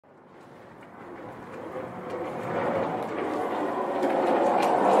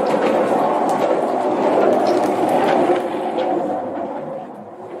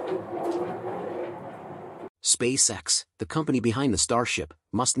SpaceX, the company behind the Starship,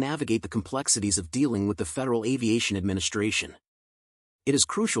 must navigate the complexities of dealing with the Federal Aviation Administration. It is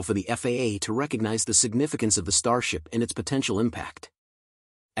crucial for the FAA to recognize the significance of the Starship and its potential impact.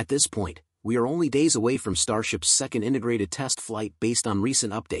 At this point, we are only days away from Starship's second integrated test flight based on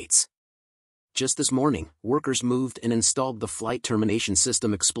recent updates. Just this morning, workers moved and installed the flight termination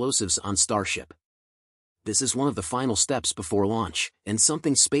system explosives on Starship. This is one of the final steps before launch, and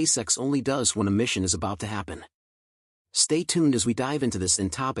something SpaceX only does when a mission is about to happen. Stay tuned as we dive into this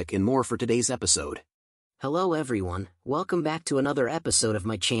topic and more for today's episode. Hello everyone, welcome back to another episode of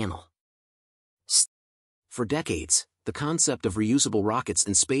my channel. For decades, the concept of reusable rockets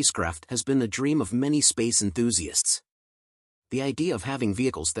and spacecraft has been the dream of many space enthusiasts. The idea of having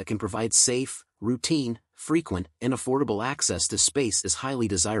vehicles that can provide safe, routine, frequent, and affordable access to space is highly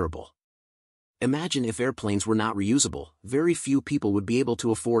desirable. Imagine if airplanes were not reusable, very few people would be able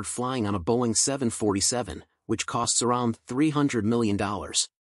to afford flying on a Boeing 747, which costs around $300 million.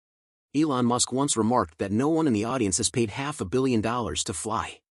 Elon Musk once remarked that no one in the audience has paid $500 million to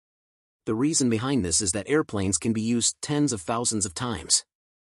fly. The reason behind this is that airplanes can be used tens of thousands of times.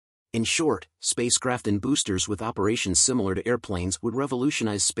 In short, spacecraft and boosters with operations similar to airplanes would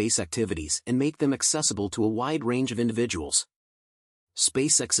revolutionize space activities and make them accessible to a wide range of individuals.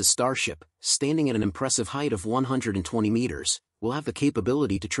 SpaceX's Starship, standing at an impressive height of 120 meters, will have the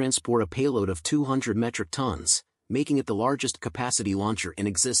capability to transport a payload of 200 metric tons, making it the largest capacity launcher in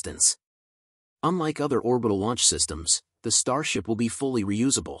existence. Unlike other orbital launch systems, the Starship will be fully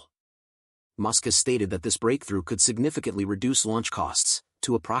reusable. Musk has stated that this breakthrough could significantly reduce launch costs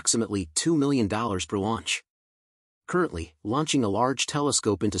to approximately $2 million per launch. Currently, launching a large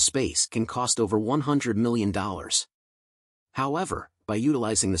telescope into space can cost over $100 million. However, by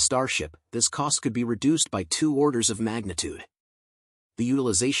utilizing the Starship, this cost could be reduced by 2 orders of magnitude. The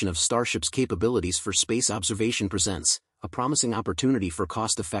utilization of Starship's capabilities for space observation presents a promising opportunity for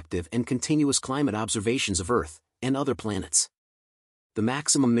cost-effective and continuous climate observations of Earth and other planets. The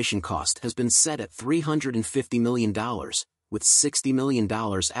maximum mission cost has been set at $350 million, with $60 million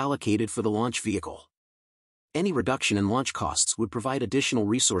allocated for the launch vehicle. Any reduction in launch costs would provide additional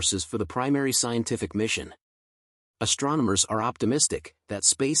resources for the primary scientific mission. Astronomers are optimistic that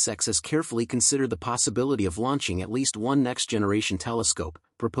SpaceX has carefully considered the possibility of launching at least one next-generation telescope,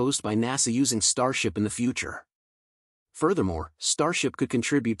 proposed by NASA using Starship in the future. Furthermore, Starship could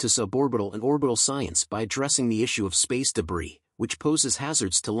contribute to suborbital and orbital science by addressing the issue of space debris, which poses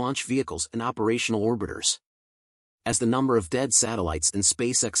hazards to launch vehicles and operational orbiters. As the number of dead satellites in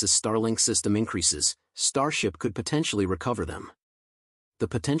SpaceX's Starlink system increases, Starship could potentially recover them. The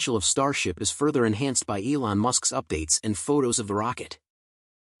potential of Starship is further enhanced by Elon Musk's updates and photos of the rocket.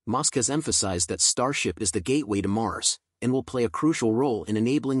 Musk has emphasized that Starship is the gateway to Mars, and will play a crucial role in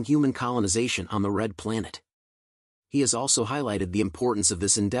enabling human colonization on the Red Planet. He has also highlighted the importance of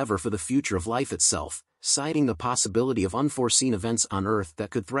this endeavor for the future of life itself, citing the possibility of unforeseen events on Earth that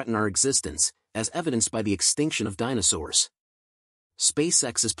could threaten our existence, as evidenced by the extinction of dinosaurs.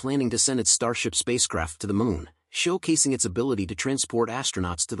 SpaceX is planning to send its Starship spacecraft to the Moon, showcasing its ability to transport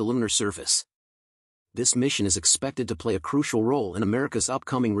astronauts to the lunar surface. This mission is expected to play a crucial role in America's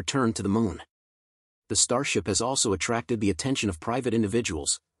upcoming return to the Moon. The Starship has also attracted the attention of private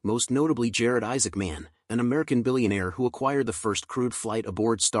individuals, most notably Jared Isaacman, an American billionaire who acquired the first crewed flight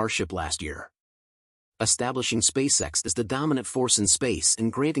aboard Starship last year. Establishing SpaceX as the dominant force in space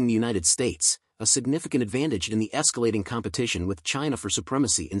and granting the United States a significant advantage in the escalating competition with China for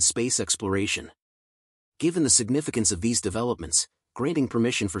supremacy in space exploration. Given the significance of these developments, granting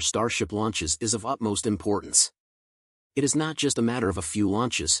permission for Starship launches is of utmost importance. It is not just a matter of a few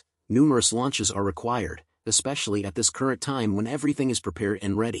launches, numerous launches are required, especially at this current time when everything is prepared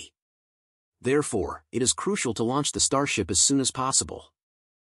and ready. Therefore, it is crucial to launch the Starship as soon as possible.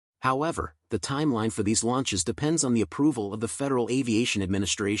 However, the timeline for these launches depends on the approval of the Federal Aviation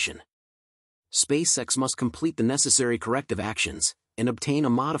Administration. SpaceX must complete the necessary corrective actions and obtain a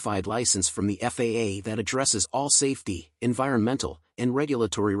modified license from the FAA that addresses all safety, environmental, and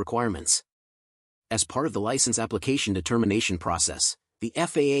regulatory requirements. As part of the license application determination process, the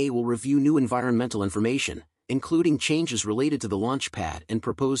FAA will review new environmental information, including changes related to the launch pad and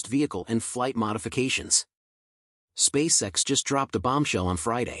proposed vehicle and flight modifications. SpaceX just dropped a bombshell on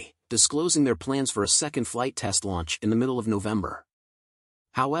Friday, disclosing their plans for a second flight test launch in the middle of November.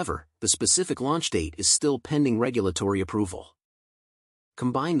 However, the specific launch date is still pending regulatory approval.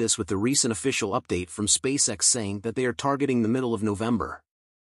 Combine this with the recent official update from SpaceX saying that they are targeting the middle of November,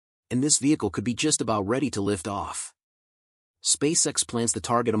 and this vehicle could be just about ready to lift off. SpaceX plans to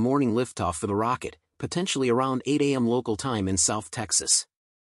target a morning liftoff for the rocket, potentially around 8 a.m. local time in South Texas.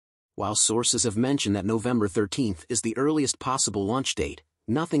 While sources have mentioned that November 13th is the earliest possible launch date,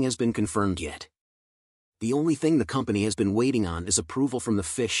 nothing has been confirmed yet. The only thing the company has been waiting on is approval from the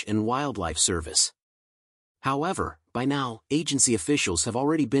Fish and Wildlife Service. However, by now, agency officials have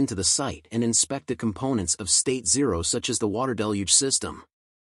already been to the site and inspected components of State Zero such as the water deluge system.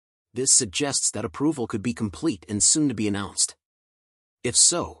 This suggests that approval could be complete and soon to be announced. If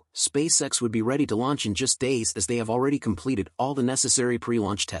so, SpaceX would be ready to launch in just days as they have already completed all the necessary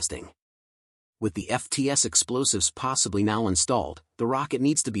pre-launch testing. With the FTS explosives possibly now installed, the rocket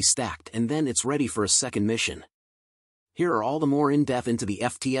needs to be stacked and then it's ready for a second mission. Here are all the more in-depth into the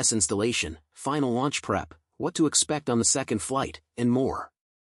FTS installation, final launch prep, what to expect on the second flight, and more.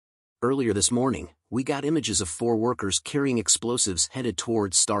 Earlier this morning, we got images of 4 workers carrying explosives headed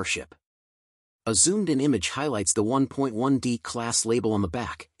towards Starship. A zoomed-in image highlights the 1.1D class label on the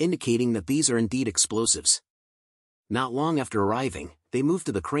back, indicating that these are indeed explosives. Not long after arriving, they moved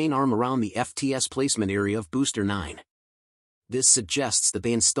to the crane arm around the FTS placement area of Booster 9. This suggests that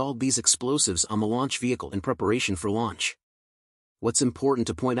they installed these explosives on the launch vehicle in preparation for launch. What's important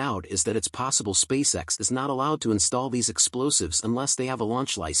to point out is that it's possible SpaceX is not allowed to install these explosives unless they have a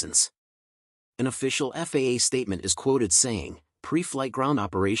launch license. An official FAA statement is quoted saying, "Pre-flight ground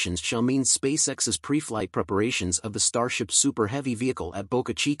operations shall mean SpaceX's pre-flight preparations of the Starship Super Heavy vehicle at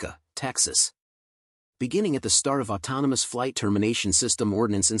Boca Chica, Texas. Beginning at the start of Autonomous Flight Termination System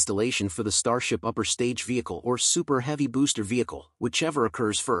Ordnance installation for the Starship Upper Stage Vehicle or Super Heavy Booster Vehicle, whichever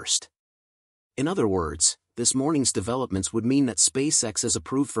occurs first." In other words, this morning's developments would mean that SpaceX is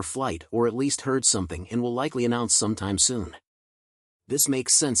approved for flight or at least heard something and will likely announce sometime soon. This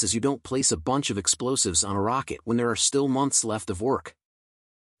makes sense as you don't place a bunch of explosives on a rocket when there are still months left of work.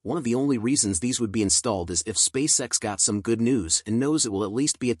 One of the only reasons these would be installed is if SpaceX got some good news and knows it will at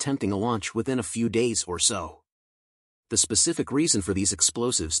least be attempting a launch within a few days or so. The specific reason for these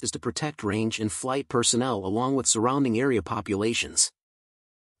explosives is to protect range and flight personnel along with surrounding area populations.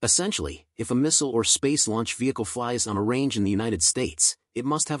 Essentially, if a missile or space launch vehicle flies on a range in the United States, it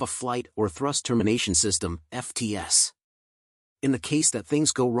must have a Flight or Thrust Termination System, FTS. In the case that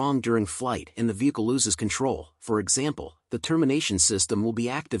things go wrong during flight and the vehicle loses control, for example, the termination system will be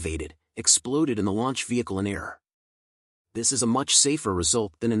activated, exploded in the launch vehicle in air. This is a much safer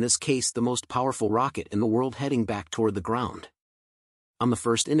result than in this case the most powerful rocket in the world heading back toward the ground. On the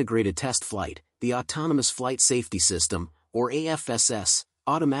first integrated test flight, the Autonomous Flight Safety System, or AFSS,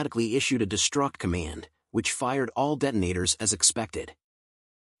 automatically issued a destruct command, which fired all detonators as expected.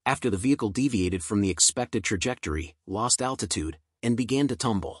 After the vehicle deviated from the expected trajectory, lost altitude, and began to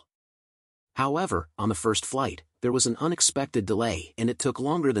tumble. However, on the first flight, there was an unexpected delay and it took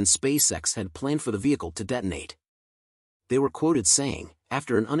longer than SpaceX had planned for the vehicle to detonate. They were quoted saying,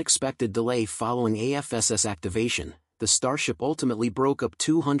 "After an unexpected delay following AFSS activation, the Starship ultimately broke up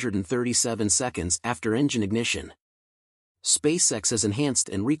 237 seconds after engine ignition." SpaceX has enhanced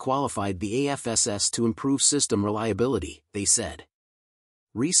and requalified the AFSS to improve system reliability, they said.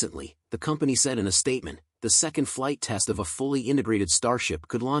 Recently, the company said in a statement, the second flight test of a fully integrated Starship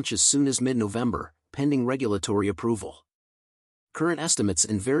could launch as soon as mid-November, pending regulatory approval. Current estimates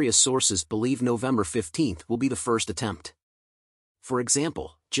in various sources believe November 15th will be the first attempt. For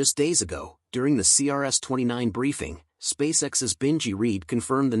example, just days ago, during the CRS-29 briefing, SpaceX's Benji Reed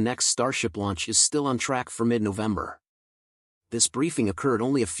confirmed the next Starship launch is still on track for mid-November. This briefing occurred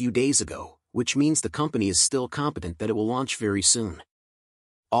only a few days ago, which means the company is still confident that it will launch very soon.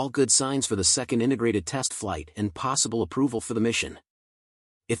 All good signs for the second integrated test flight and possible approval for the mission.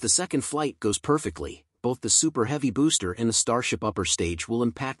 If the second flight goes perfectly, both the Super Heavy booster and the Starship upper stage will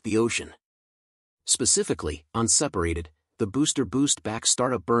impact the ocean. Specifically, on separated, the booster boost back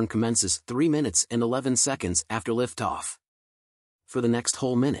startup burn commences 3 minutes and 11 seconds after liftoff. For the next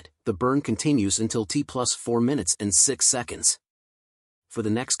whole minute, the burn continues until T+4 minutes and 6 seconds. For the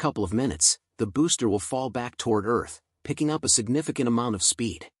next couple of minutes, the booster will fall back toward Earth, picking up a significant amount of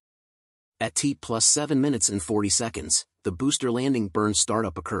speed. At T+7 minutes and 40 seconds, the booster landing burn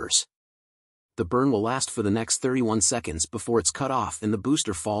startup occurs. The burn will last for the next 31 seconds before it's cut off and the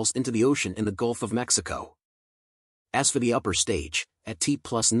booster falls into the ocean in the Gulf of Mexico. As for the upper stage, at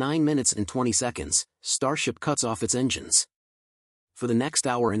T+9 minutes and 20 seconds, Starship cuts off its engines. For the next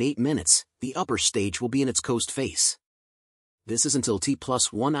hour and 8 minutes, the upper stage will be in its coast face. This is until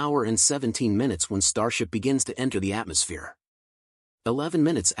T+1 hour and 17 minutes when Starship begins to enter the atmosphere. 11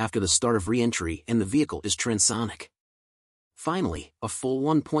 minutes after the start of re-entry and the vehicle is transonic. Finally, a full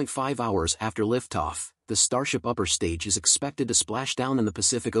 1.5 hours after liftoff, the Starship upper stage is expected to splash down in the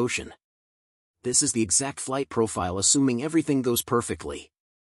Pacific Ocean. This is the exact flight profile assuming everything goes perfectly.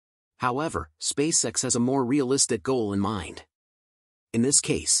 However, SpaceX has a more realistic goal in mind. In this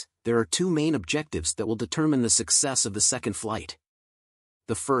case, There are two main objectives that will determine the success of the second flight.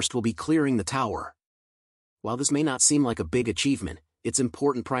 The first will be clearing the tower. While this may not seem like a big achievement, it's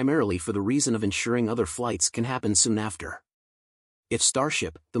important primarily for the reason of ensuring other flights can happen soon after. If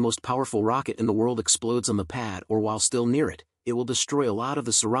Starship, the most powerful rocket in the world, explodes on the pad or while still near it, it will destroy a lot of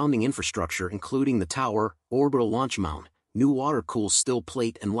the surrounding infrastructure, including the tower, orbital launch mount, new water-cooled steel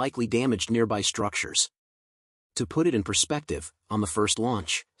plate, and likely damaged nearby structures. To put it in perspective, on the first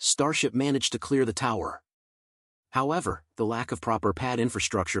launch, Starship managed to clear the tower. However, the lack of proper pad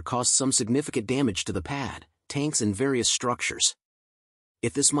infrastructure caused some significant damage to the pad, tanks, and various structures.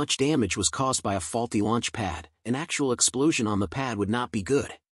 If this much damage was caused by a faulty launch pad, an actual explosion on the pad would not be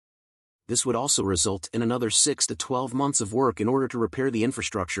good. This would also result in another 6 to 12 months of work in order to repair the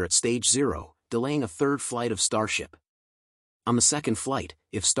infrastructure at Stage 0, delaying a third flight of Starship. On the second flight,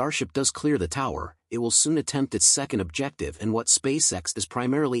 if Starship does clear the tower, it will soon attempt its second objective and what SpaceX is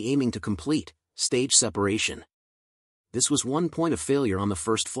primarily aiming to complete, stage separation. This was one point of failure on the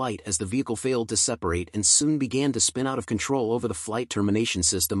first flight, as the vehicle failed to separate and soon began to spin out of control over the flight termination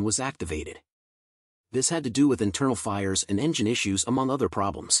system was activated. This had to do with internal fires and engine issues, among other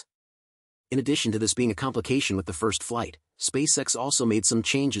problems. In addition to this being a complication with the first flight, SpaceX also made some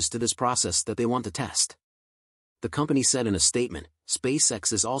changes to this process that they want to test. The company said in a statement,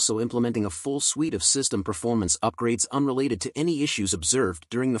 SpaceX is also implementing a full suite of system performance upgrades unrelated to any issues observed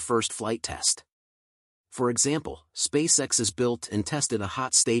during the first flight test. For example, SpaceX has built and tested a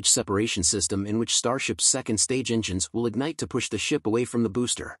hot stage separation system in which Starship's second stage engines will ignite to push the ship away from the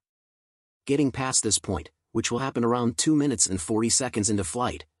booster. Getting past this point, which will happen around 2 minutes and 40 seconds into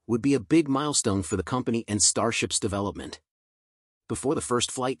flight, would be a big milestone for the company and Starship's development. Before the first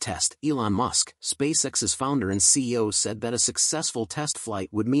flight test, Elon Musk, SpaceX's founder and CEO, said that a successful test flight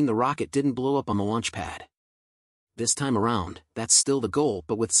would mean the rocket didn't blow up on the launch pad. This time around, that's still the goal,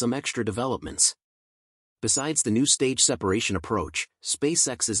 but with some extra developments. Besides the new stage separation approach,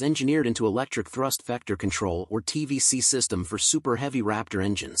 SpaceX has engineered into electric thrust vector control or TVC system for Super Heavy Raptor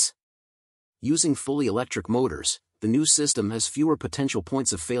engines. Using fully electric motors, the new system has fewer potential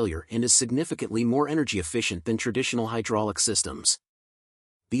points of failure and is significantly more energy efficient than traditional hydraulic systems.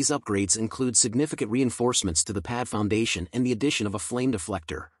 These upgrades include significant reinforcements to the pad foundation and the addition of a flame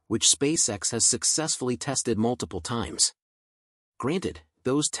deflector, which SpaceX has successfully tested multiple times. Granted,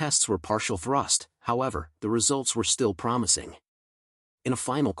 those tests were partial thrust, however, the results were still promising. In a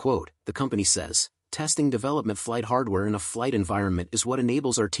final quote, the company says, "Testing development flight hardware in a flight environment is what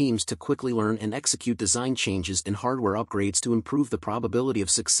enables our teams to quickly learn and execute design changes and hardware upgrades to improve the probability of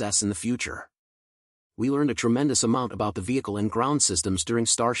success in the future." We learned a tremendous amount about the vehicle and ground systems during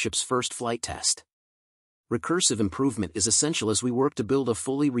Starship's first flight test. Recursive improvement is essential as we work to build a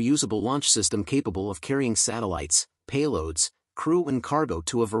fully reusable launch system capable of carrying satellites, payloads, crew and cargo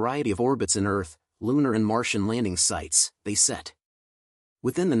to a variety of orbits in Earth, lunar and Martian landing sites, they said.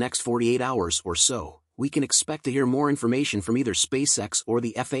 Within the next 48 hours or so, we can expect to hear more information from either SpaceX or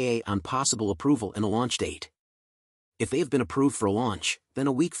the FAA on possible approval and a launch date. If they have been approved for a launch, then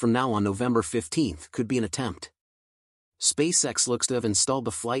a week from now on November 15th could be an attempt. SpaceX looks to have installed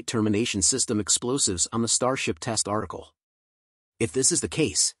the flight termination system explosives on the Starship test article. If this is the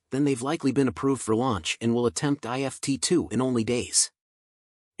case, then they've likely been approved for launch and will attempt IFT-2 in only days.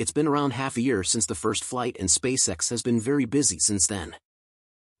 It's been around half a year since the first flight and SpaceX has been very busy since then.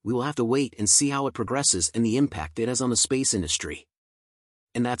 We will have to wait and see how it progresses and the impact it has on the space industry.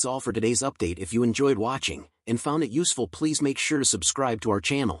 And that's all for today's update. If you enjoyed watching and found it useful, please make sure to subscribe to our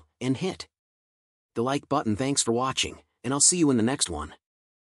channel and hit the like button. Thanks for watching, and I'll see you in the next one.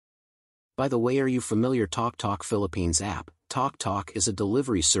 By the way, are you familiar with Tok Philippines app? Tok is a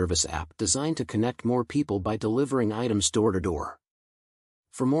delivery service app designed to connect more people by delivering items door to door.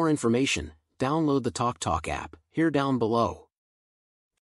 For more information, download the Tok app, here down below.